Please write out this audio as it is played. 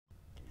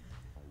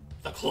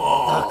The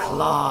claw! The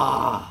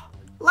claw!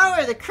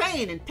 Lower the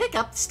crane and pick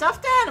up the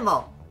stuffed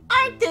animal.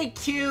 Aren't they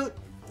cute?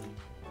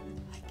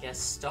 I guess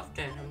stuffed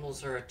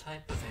animals are a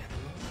type of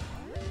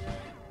animal.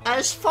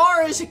 As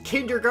far as a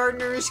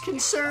kindergartner is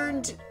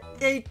concerned,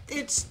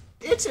 it's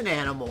an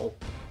animal.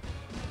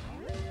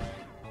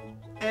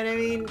 And I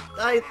mean,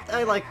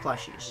 I like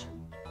plushies.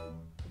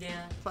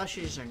 Yeah.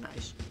 Plushies are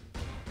nice.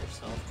 They're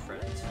soft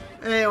friends.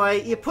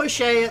 Anyway, you push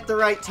A at the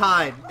right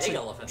time Big to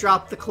elephant.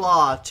 drop the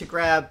claw to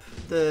grab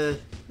the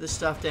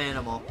stuffed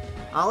animal.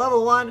 On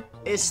level 1,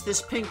 it's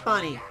this pink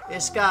bunny.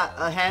 It's got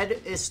a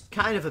head. It's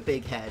kind of a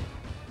big head,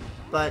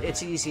 but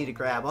it's easy to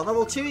grab. On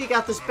level 2, you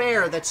got this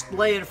bear that's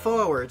laying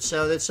forward,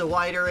 so that's a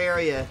wider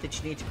area that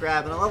you need to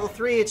grab. And on level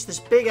 3, it's this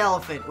big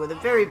elephant with a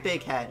very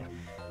big head.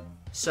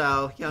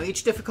 So, you know,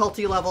 each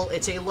difficulty level,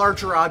 it's a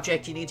larger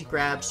object you need to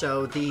grab,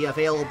 so the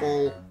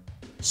available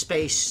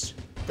space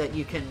that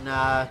you can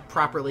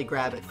properly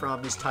grab it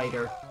from is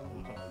tighter.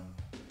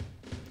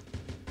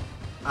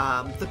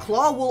 The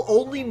claw will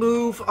only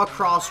move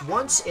across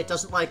once. It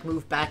doesn't, like,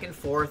 move back and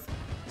forth.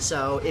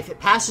 So if it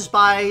passes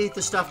by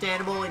the stuffed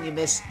animal and you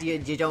miss,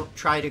 you don't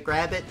try to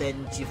grab it,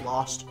 then you've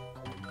lost.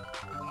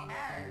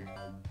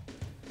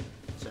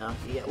 So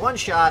you get one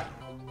shot,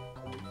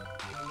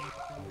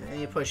 and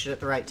you push it at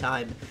the right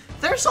time.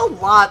 There's a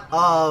lot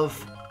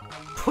of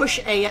push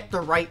A at the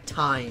right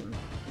time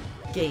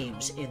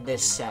games in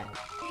this set.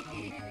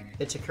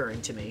 It's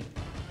occurring to me.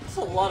 There's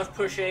a lot of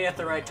push A at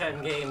the right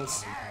time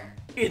games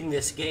in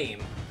this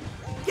game.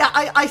 Yeah,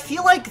 I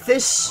feel like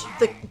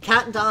the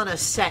Cat and Donna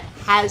set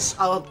has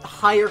a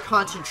higher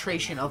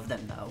concentration of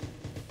them, though.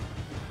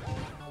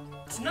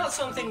 It's not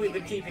something we've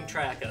been keeping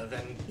track of,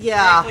 and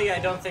yeah, frankly, I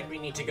don't think we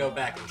need to go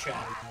back and check.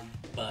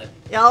 But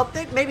yeah,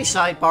 maybe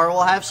Sidebar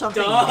will have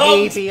something. Don't.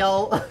 Maybe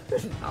I'll.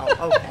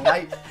 Oh,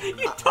 okay.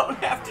 You don't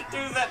have to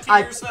do that to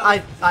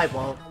yourself. I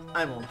won't.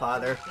 I won't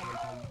bother.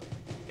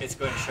 It's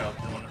going to show up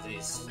in one of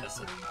these as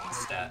a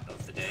stat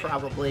of the day.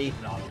 Probably.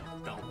 No,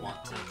 don't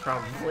want to.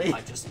 Probably.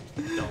 I just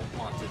don't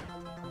want to.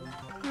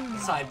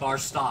 Sidebar,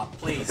 stop,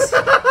 please.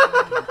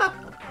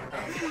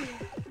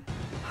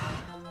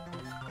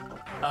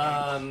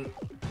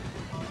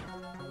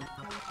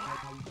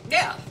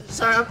 Yeah.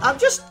 Sorry, I'm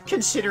just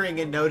considering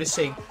and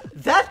noticing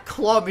that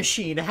claw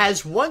machine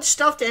has one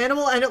stuffed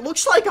animal and it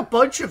looks like a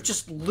bunch of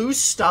just loose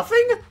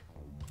stuffing.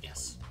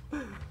 Yes.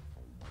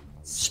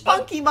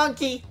 Spunky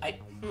Monkey.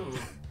 Hmm.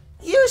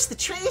 Use the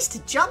trees to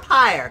jump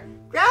higher.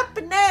 Grab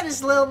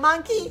bananas, little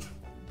monkey.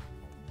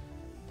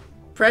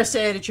 Press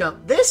A to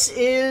jump. This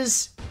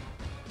is...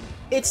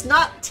 It's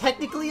not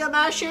technically a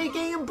mache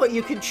game, but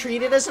you can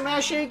treat it as a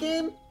mache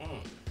game.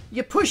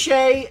 You push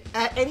A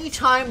at any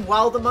time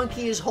while the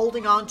monkey is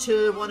holding on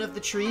to one of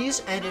the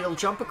trees, and it'll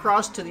jump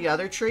across to the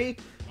other tree,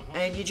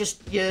 and you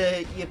just,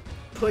 you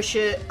push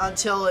it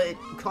until it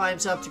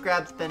climbs up to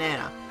grab the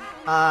banana.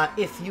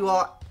 If you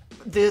are...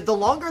 The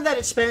longer that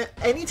it spends,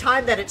 any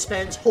time that it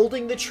spends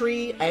holding the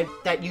tree and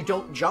that you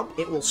don't jump,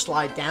 it will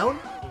slide down.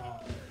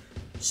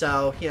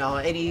 So, you know,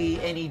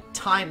 any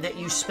time that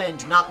you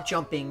spend not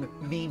jumping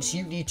means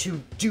you need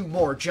to do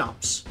more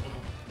jumps.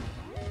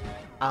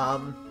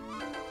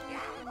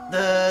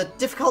 The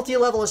difficulty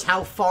level is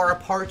how far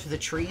apart the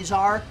trees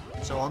are.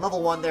 So on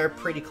level 1, they're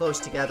pretty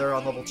close together.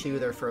 On level 2,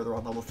 they're further.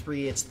 On level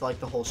 3, it's like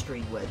the whole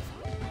screen width.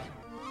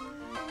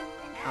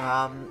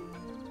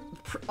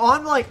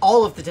 On, like,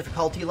 all of the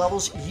difficulty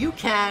levels, you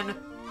can,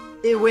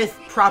 with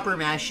proper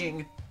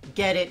mashing,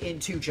 get it in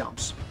 2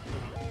 jumps.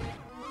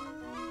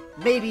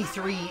 Maybe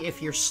 3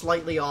 if you're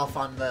slightly off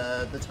on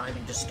the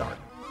timing to start.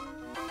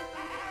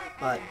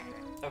 But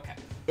Okay.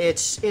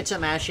 it's a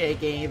mache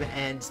game,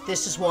 and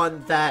this is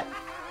one that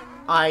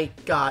I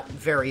got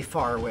very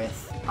far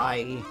with.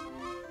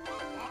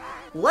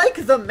 Like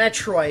the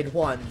Metroid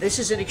one, this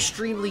is an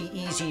extremely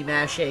easy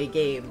mache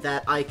game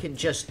that I can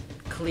just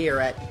clear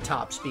at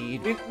top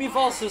speed. We've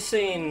also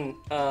seen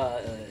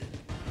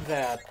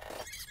that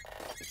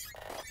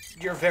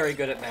you're very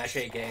good at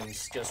mache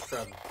games just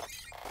from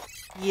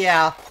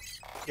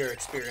your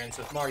experience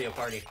with Mario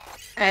Party.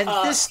 And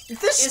this is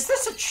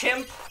this a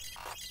chimp?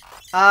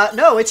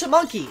 No, it's a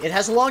monkey. It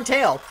has a long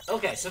tail.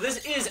 Okay, so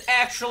this is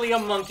actually a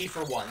monkey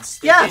for once.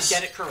 They Yes, did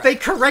get it correct. they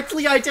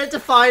correctly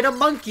identified a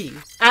monkey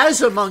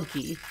as a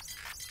monkey.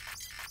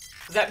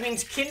 That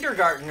means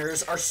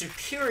kindergartners are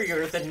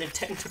superior than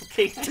Nintendo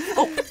game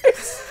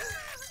developers.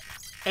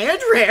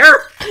 And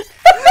rare.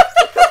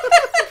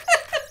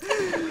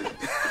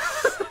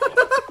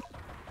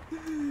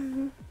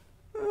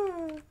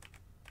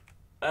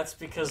 That's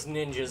because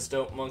ninjas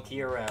don't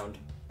monkey around.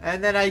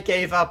 And then I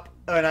gave up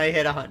when I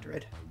hit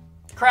 100.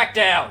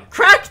 Crackdown!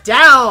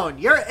 Crackdown!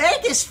 Your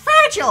egg is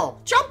fragile!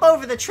 Jump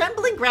over the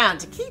trembling ground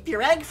to keep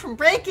your egg from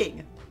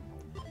breaking.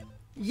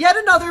 Yet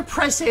another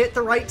press A at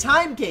the right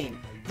time game.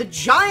 The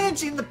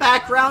giant in the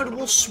background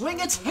will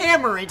swing its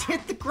hammer and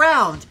hit the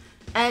ground.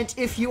 And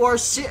if you are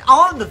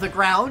on the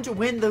ground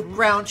when the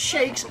ground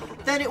shakes,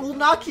 then it will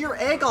knock your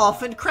egg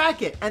off and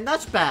crack it. And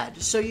that's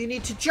bad. So you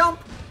need to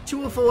jump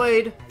to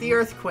avoid the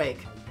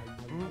earthquake.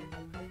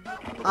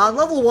 On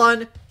level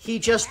 1, he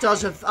just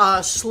does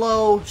a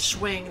slow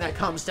swing that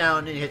comes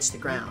down and hits the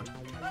ground.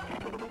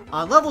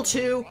 On level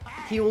 2,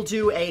 he will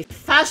do a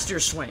faster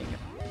swing.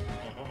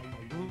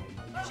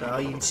 So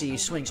you can see he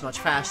swings much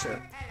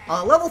faster.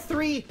 On level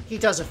 3, he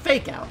does a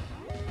fake out.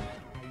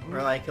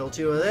 Where, like, he'll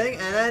do a thing,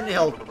 and then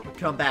he'll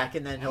come back,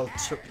 and then he'll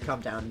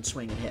come down and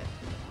swing and hit.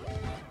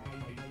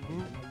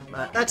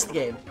 That's the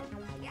game.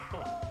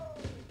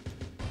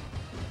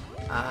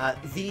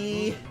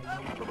 The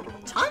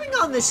timing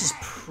on this is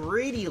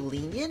pretty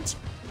lenient.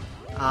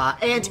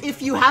 And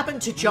if you happen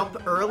to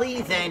jump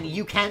early, then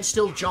you can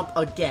still jump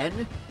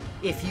again.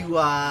 If you,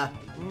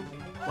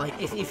 like,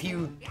 if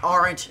you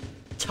aren't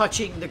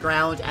touching the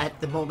ground at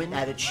the moment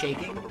that it's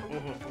shaking.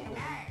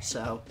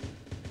 So,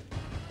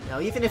 you know,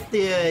 even if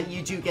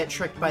you do get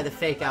tricked by the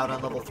fake out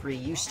on level 3,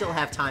 you still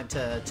have time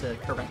to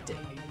correct it.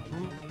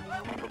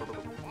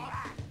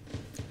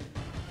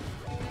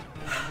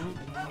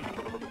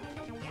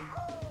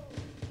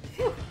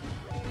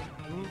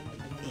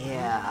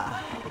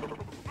 Yeah.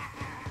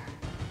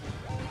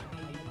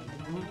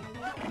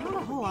 Not a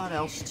whole lot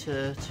else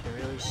to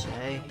really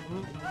say.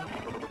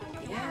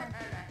 Yeah.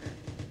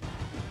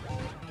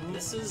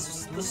 This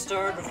is the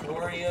start of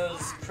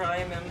Wario's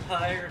Crime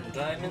Empire and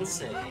Diamond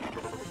Save.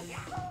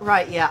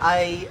 Right, yeah,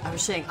 I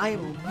was saying, I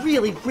am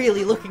really,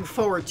 really looking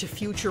forward to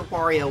future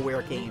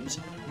WarioWare games.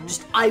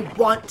 Just, I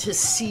want to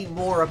see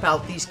more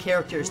about these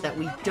characters that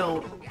we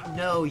don't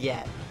know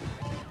yet.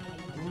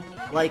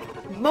 Like,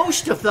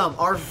 most of them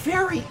are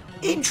very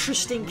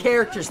interesting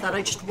characters that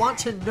I just want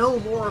to know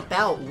more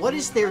about. What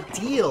is their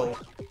deal?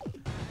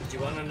 Do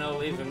you want to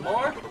know even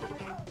more?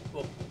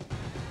 Well,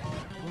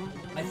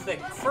 I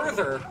think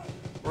further,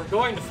 we're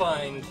going to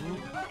find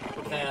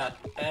that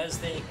as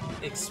they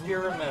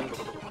experiment,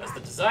 as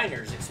the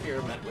designers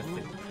experiment with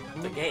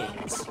the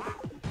games,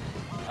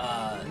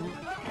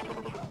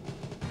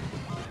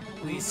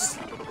 we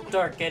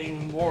start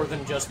getting more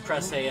than just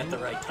press A at the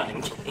right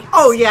time games.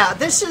 Oh yeah,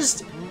 this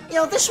is, you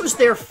know, this was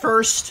their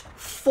first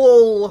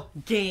full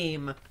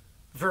game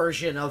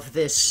version of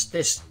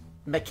this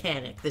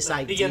mechanic, this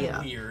idea.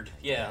 Being weird,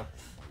 yeah.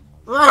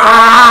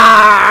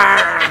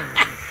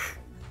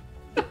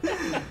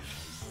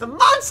 The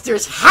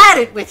monsters had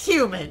it with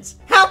humans!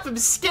 Help them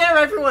scare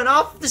everyone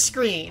off the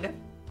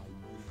screen!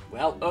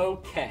 Well,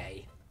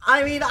 okay.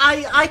 I mean,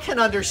 I can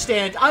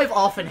understand. I've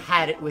often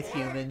had it with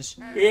humans.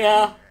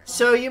 Yeah.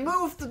 So you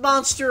move the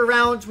monster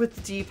around with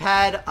the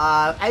D-pad.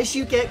 As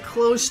you get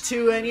close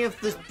to any of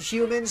the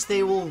humans,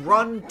 they will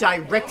run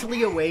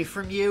directly away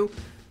from you.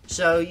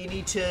 So you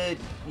need to,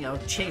 you know,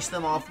 chase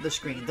them off the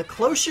screen. The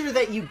closer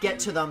that you get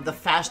to them, the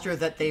faster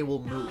that they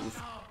will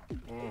move.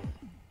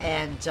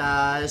 And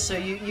so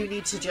you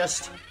need to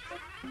just...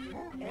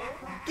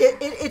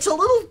 It's a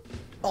little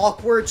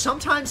awkward.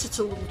 Sometimes it's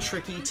a little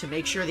tricky to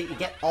make sure that you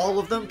get all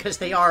of them, because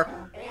they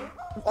are...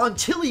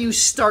 Until you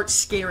start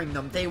scaring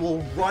them, they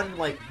will run,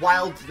 like,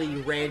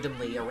 wildly,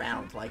 randomly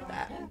around like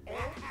that.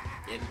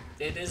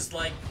 It is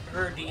like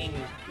herding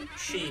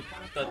sheep,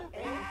 but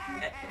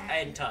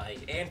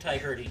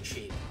anti-herding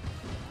sheep.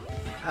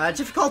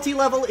 Difficulty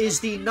level is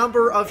the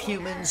number of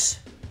humans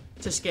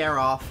to scare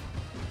off.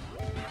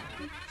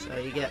 So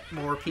you get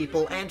more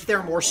people, and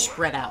they're more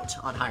spread out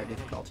on higher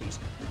difficulties.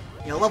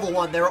 You know, level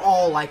 1, they're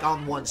all, like,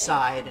 on one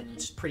side, and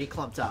it's pretty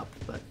clumped up,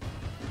 but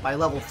by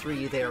level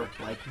 3, they're,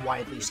 like,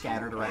 widely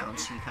scattered around,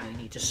 so you kind of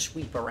need to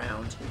sweep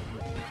around.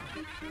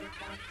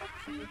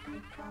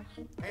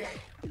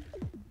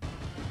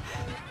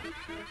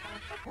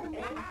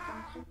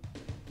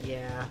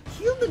 Yeah,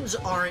 humans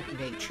aren't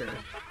nature,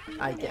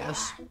 I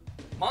guess.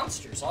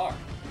 Monsters are.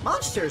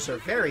 Monsters are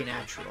very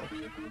natural.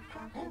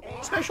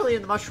 Especially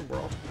in the mushroom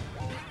world.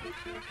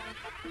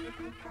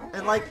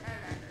 And, like...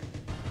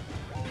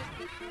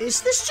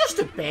 Is this just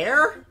a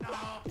bear?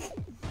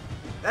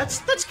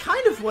 That's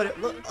kind of what it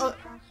looks...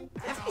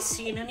 Have you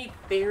seen any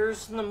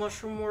bears in the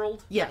mushroom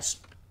world? Yes.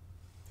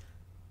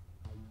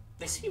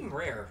 They seem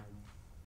rare.